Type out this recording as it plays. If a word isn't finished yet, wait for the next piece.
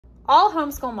All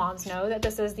homeschool moms know that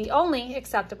this is the only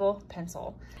acceptable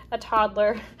pencil. A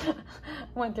toddler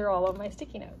went through all of my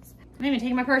sticky notes. I'm even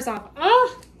taking my purse off.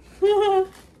 Oh!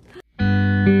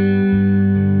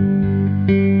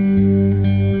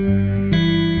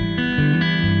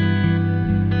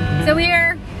 So we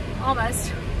are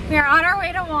on our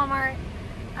way to Walmart.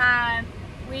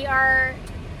 We are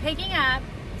picking up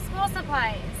school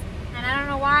supplies. And I don't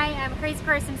know why I'm a crazy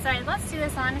person decided, let's do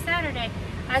this on a Saturday.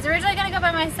 I was originally gonna go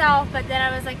by myself, but then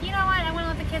I was like, you know what? I wanna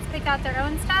let the kids pick out their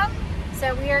own stuff.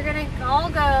 So we are gonna all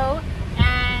go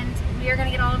and we are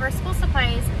gonna get all of our school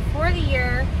supplies for the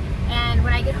year. And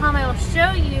when I get home, I will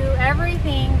show you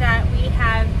everything that we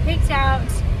have picked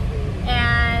out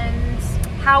and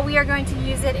how we are going to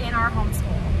use it in our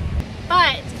homeschool.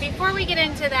 But before we get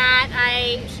into that,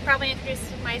 I should probably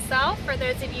introduce myself. For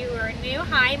those of you who are new,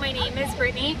 hi, my name is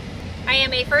Brittany. I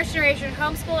am a first-generation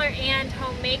homeschooler and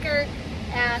homemaker,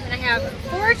 and I have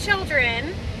 4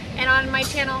 children. And on my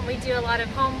channel, we do a lot of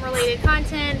home-related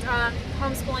content,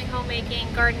 homeschooling,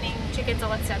 homemaking, gardening, chickens, all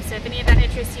that stuff. So if any of that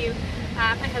interests you,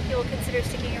 I hope you will consider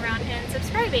sticking around and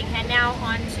subscribing. And now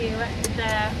on to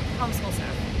the homeschool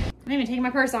stuff. I'm even taking my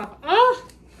purse off.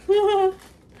 Oh!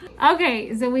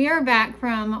 Okay, so we are back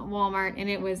from Walmart, and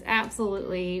it was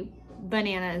absolutely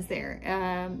bananas there.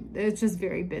 It's just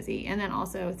very busy. And then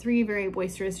also 3 very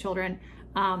boisterous children.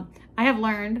 I have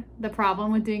learned the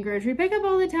problem with doing grocery pickup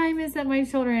all the time is that my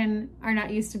children are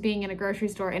not used to being in a grocery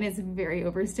store, and it's very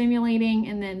overstimulating,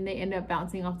 and then they end up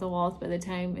bouncing off the walls by the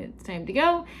time it's time to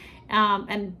go.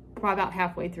 And about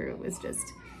halfway through,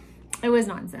 it was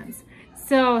nonsense.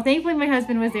 So thankfully my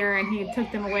husband was there and he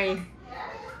took them away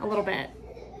a little bit.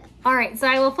 All right, so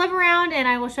I will flip around and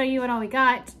I will show you what all we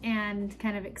got and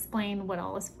kind of explain what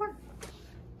all is for.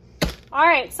 All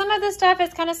right, some of this stuff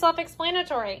is kind of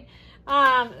self-explanatory.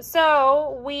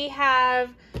 So we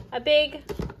have a big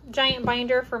giant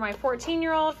binder for my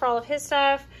 14-year-old for all of his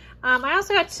stuff. I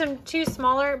also got 2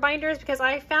 smaller binders because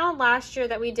I found last year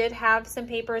that we did have some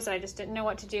papers that I just didn't know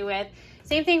what to do with.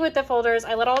 Same thing with the folders.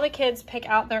 I let all the kids pick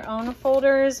out their own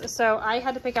folders. So I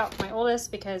had to pick out for my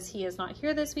oldest because he is not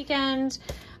here this weekend.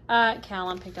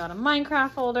 Callum picked out a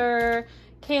Minecraft folder.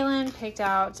 Kaylin picked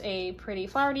out a pretty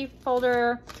flowery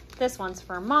folder. This one's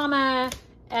for Mama.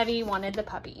 Evie wanted the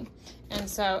puppy. And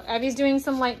so Evie's doing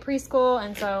some light preschool,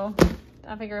 and so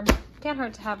I figured can't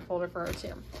hurt to have a folder for her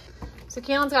too. So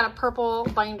Kaylin's got a purple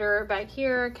binder back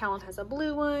here. Callum has a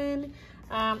blue one.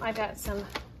 I've got some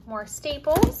more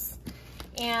staples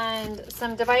and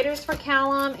some dividers for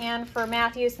Callum and for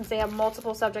Matthew, since they have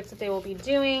multiple subjects that they will be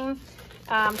doing.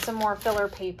 Some more filler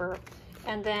paper.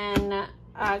 And then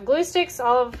glue sticks.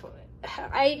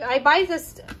 I buy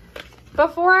this.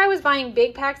 Before I was buying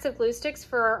big packs of glue sticks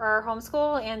for our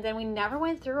homeschool, and then we never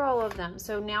went through all of them.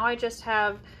 So now I just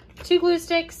have 2 glue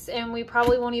sticks, and we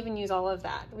probably won't even use all of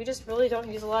that. We just really don't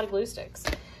use a lot of glue sticks.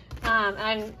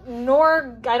 I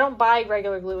don't buy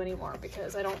regular glue anymore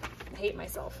because I don't hate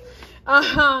myself.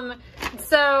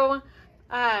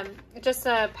 Just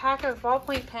a pack of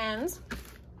ballpoint pens.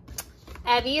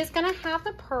 Evie is gonna have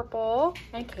the purple,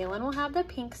 and Kaylin will have the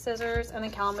pink scissors, and then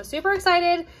Callum was super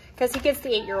excited because he gets the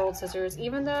 8-year-old scissors.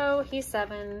 Even though he's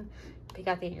 7, he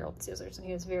got the 8-year-old scissors, and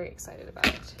he was very excited about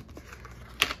it.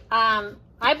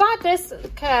 I bought this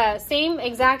same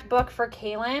exact book for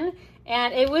Kaylin,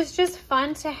 and it was just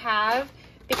fun to have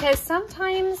because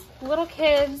sometimes little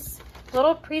kids,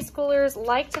 little preschoolers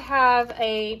like to have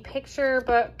a picture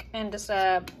book and just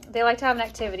they like to have an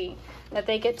activity that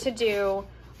they get to do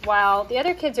while the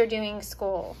other kids are doing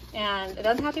school. And it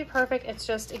doesn't have to be perfect, it's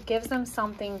just, it gives them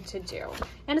something to do.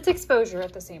 And it's exposure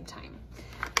at the same time.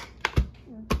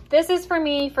 This is for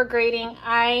me for grading.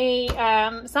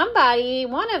 One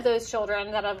of those children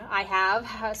that I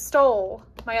have stole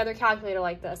my other calculator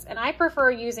like this. And I prefer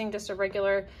using just a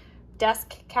regular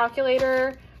desk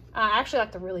calculator. I actually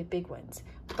like the really big ones,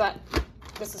 but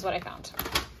this is what I found.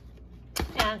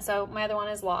 And so my other one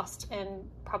is lost and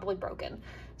probably broken.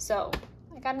 So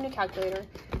I got a new calculator.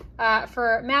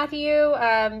 For Matthew,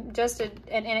 just an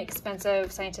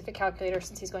inexpensive scientific calculator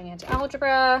since he's going into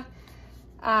algebra.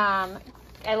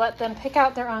 I let them pick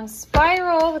out their own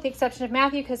spiral with the exception of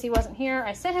Matthew because he wasn't here.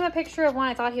 I sent him a picture of one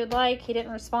I thought he would like. He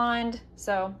didn't respond,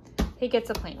 so he gets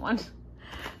a plain one.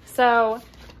 So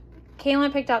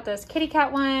Kaylin picked out this kitty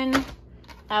cat one.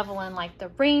 Evelyn liked the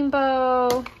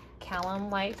rainbow. Callum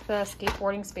liked the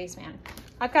skateboarding spaceman.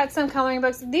 I've got some coloring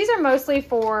books. These are mostly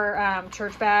for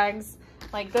church bags.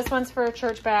 Like this one's for a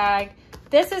church bag.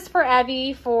 This is for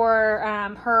Evie for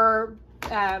her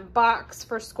box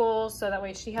for school, so that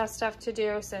way she has stuff to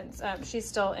do since she's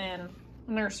still in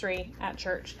nursery at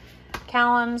church.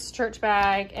 Callum's church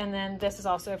bag, and then this is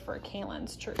also for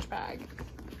Kaylin's church bag.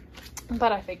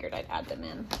 But I figured I'd add them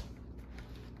in.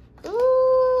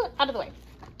 Ooh, out of the way.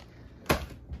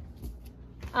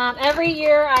 Every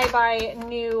year I buy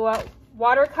new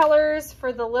watercolors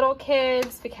for the little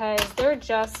kids because they're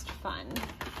just fun.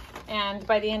 And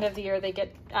by the end of the year, they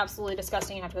get absolutely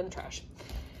disgusting and have to go in the trash.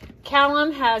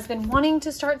 Callum has been wanting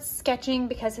to start sketching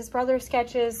because his brother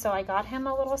sketches, so I got him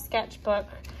a little sketchbook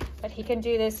that he can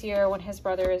do this year when his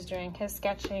brother is doing his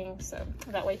sketching, so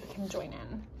that way he can join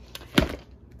in.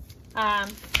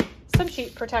 Some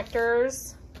sheet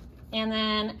protectors, and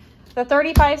then the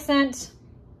 35-cent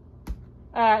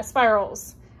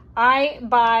spirals. I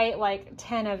buy like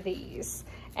 10 of these,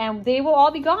 and they will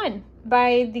all be gone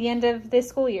by the end of this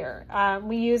school year.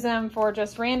 We use them for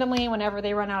just randomly whenever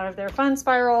they run out of their fun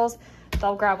spirals.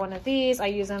 They'll grab one of these. I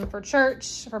use them for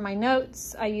church, for my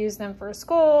notes. I use them for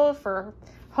school, for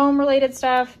home related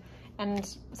stuff. And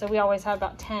so we always have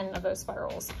about 10 of those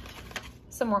spirals.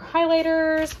 Some more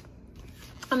highlighters.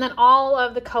 And then all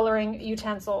of the coloring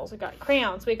utensils. We got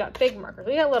crayons, we got big markers,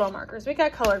 we got little markers, we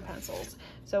got colored pencils.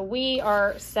 So we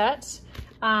are set.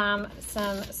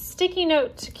 Some sticky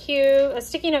note cube, a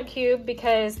sticky note cube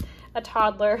because a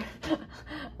toddler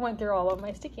went through all of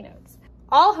my sticky notes.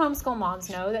 All homeschool moms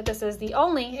know that this is the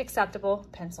only acceptable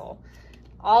pencil.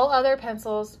 All other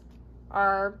pencils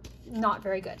are not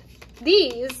very good.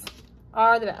 These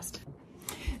are the best.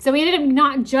 So we ended up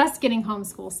not just getting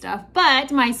homeschool stuff,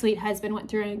 but my sweet husband went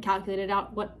through and calculated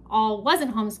out what all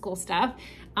wasn't homeschool stuff.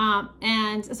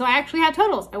 And so I actually have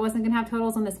totals. I wasn't gonna have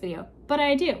totals on this video, but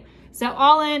I do. So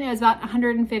all in, it was about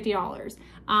 $150.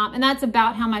 And that's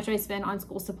about how much I spend on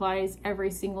school supplies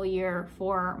every single year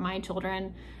for my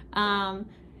children.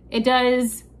 It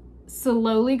does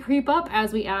slowly creep up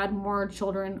as we add more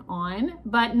children on,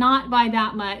 but not by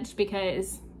that much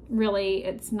because really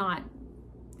it's not.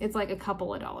 It's like a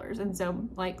couple of dollars. And so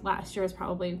like last year was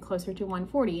probably closer to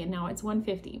 $140 and now it's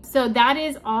 $150. So that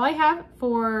is all I have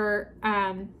for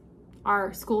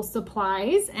our school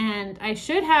supplies. And I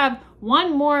should have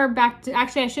one more actually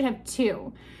I should have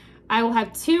two. I will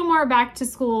have two more back to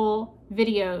school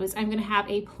videos. I'm gonna have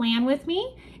a plan with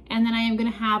me, and then I am gonna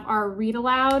have our read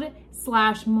aloud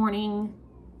 / morning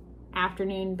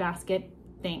afternoon basket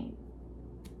thing.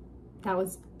 That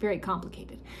was very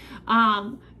complicated.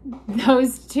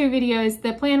 Those two videos,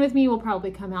 the plan with me will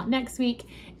probably come out next week,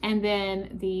 and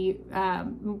then the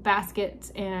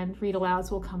basket and read alouds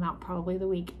will come out probably the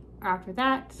week after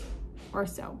that or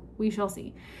so. We shall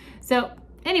see. So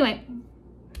anyway,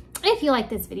 if you like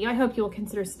this video, I hope you will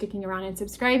consider sticking around and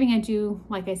subscribing. I do,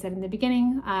 like I said in the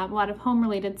beginning, a lot of home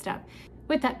related stuff.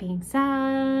 With that being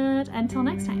said, until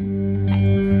next time,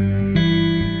 bye.